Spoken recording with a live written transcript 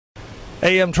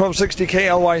AM 1260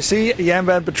 KLYC,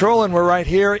 Yamban Patrol, and we're right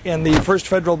here in the First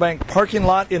Federal Bank parking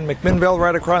lot in McMinnville,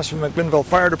 right across from McMinnville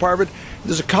Fire Department.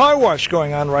 There's a car wash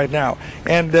going on right now,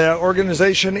 and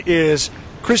organization is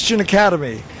Christian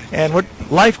Academy, and what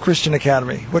Life Christian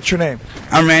Academy. What's your name?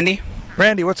 I'm Randy.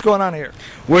 Randy, what's going on here?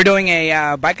 We're doing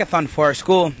a bike-a-thon for our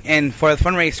school and for the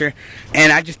fundraiser,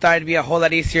 and I just thought it'd be a whole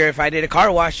lot easier if I did a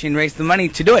car wash and raised the money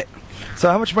to do it. So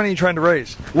how much money are you trying to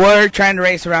raise? We're trying to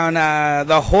raise around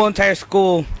the whole entire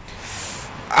school.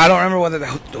 I don't remember whether the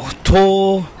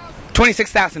total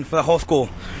 $26,000 for the whole school.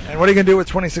 And what are you going to do with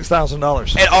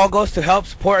 $26,000? It all goes to help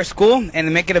support our school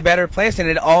and make it a better place, and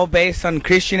it all based on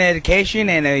Christian education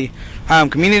and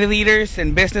community leaders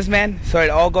and businessmen. So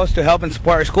it all goes to help and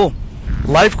support our school.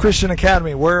 Life Christian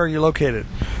Academy, where are you located?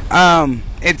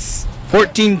 It's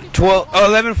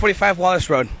 1145 Wallace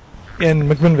Road. In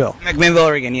McMinnville? McMinnville,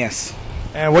 Oregon, yes.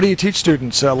 And what do you teach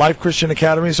students? Life Christian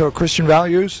Academy, so Christian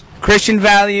values? Christian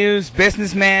values,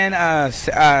 businessman,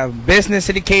 business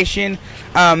education.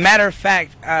 Matter of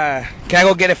fact, can I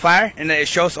go get a flyer? And it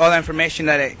shows all the information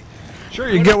that it... Sure,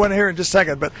 you can get one here in just a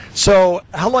second. But so,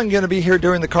 how long are you going to be here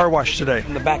doing the car wash today?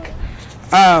 In the back.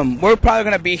 We're probably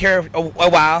going to be here a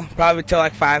while, probably till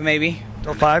like 5 maybe.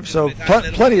 Till 5, so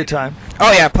plenty of time.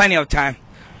 Oh yeah, plenty of time.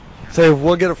 So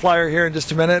we'll get a flyer here in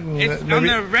just a minute. And it's on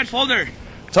the red folder.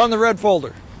 It's on the red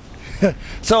folder.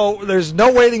 So there's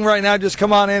no waiting right now. Just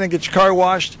come on in and get your car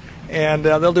washed, and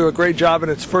they'll do a great job.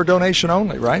 And it's for donation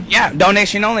only, right? Yeah,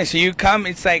 donation only. So you come.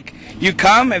 It's like you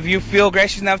come if you feel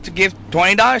gracious enough to give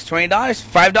 $20, $20,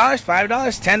 $5,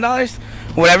 $10,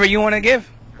 whatever you want to give.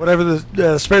 Whatever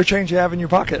the spare change you have in your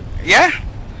pocket. Yeah,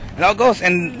 it all goes.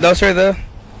 And those are the...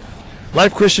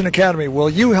 Life Christian Academy. Will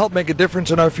you help make a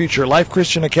difference in our future? Life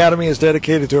Christian Academy is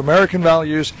dedicated to American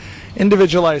values,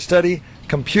 individualized study,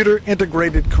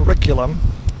 computer-integrated curriculum.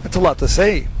 That's a lot to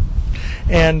say.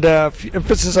 And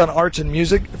emphasis on arts and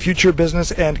music, future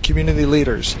business, and community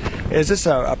leaders. Is this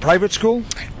a private school?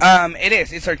 It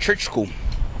is. It's our church school.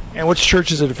 And which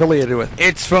church is it affiliated with?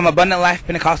 It's from Abundant Life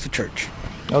Pentecostal Church.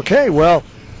 Okay, well,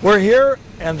 we're here,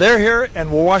 and they're here, and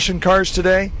we're washing cars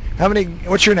today.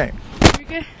 What's your name?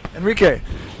 Enrique,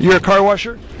 you're a car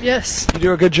washer? Yes. You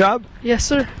do a good job? Yes,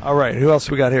 sir. All right, who else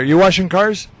we got here? You washing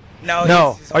cars? No.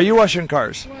 No. Are you washing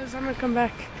cars? I'm going to come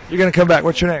back. You're going to come back.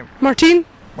 What's your name? Martine.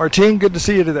 Martine, good to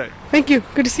see you today. Thank you.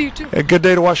 Good to see you, too. A good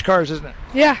day to wash cars, isn't it?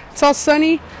 Yeah, it's all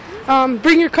sunny.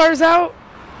 Bring your cars out.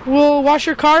 We'll wash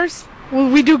your cars.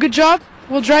 We do a good job.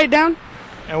 We'll dry it down.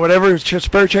 And whatever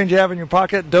spare change you have in your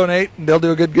pocket, donate, and they'll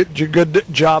do a good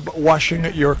job washing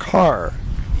your car.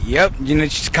 Yep,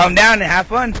 just come down and have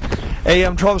fun.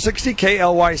 AM 1260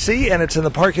 KLYC, and it's in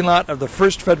the parking lot of the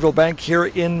First Federal Bank here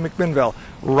in McMinnville,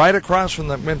 right across from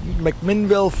the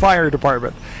McMinnville Fire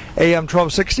Department. AM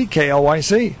 1260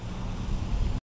 KLYC.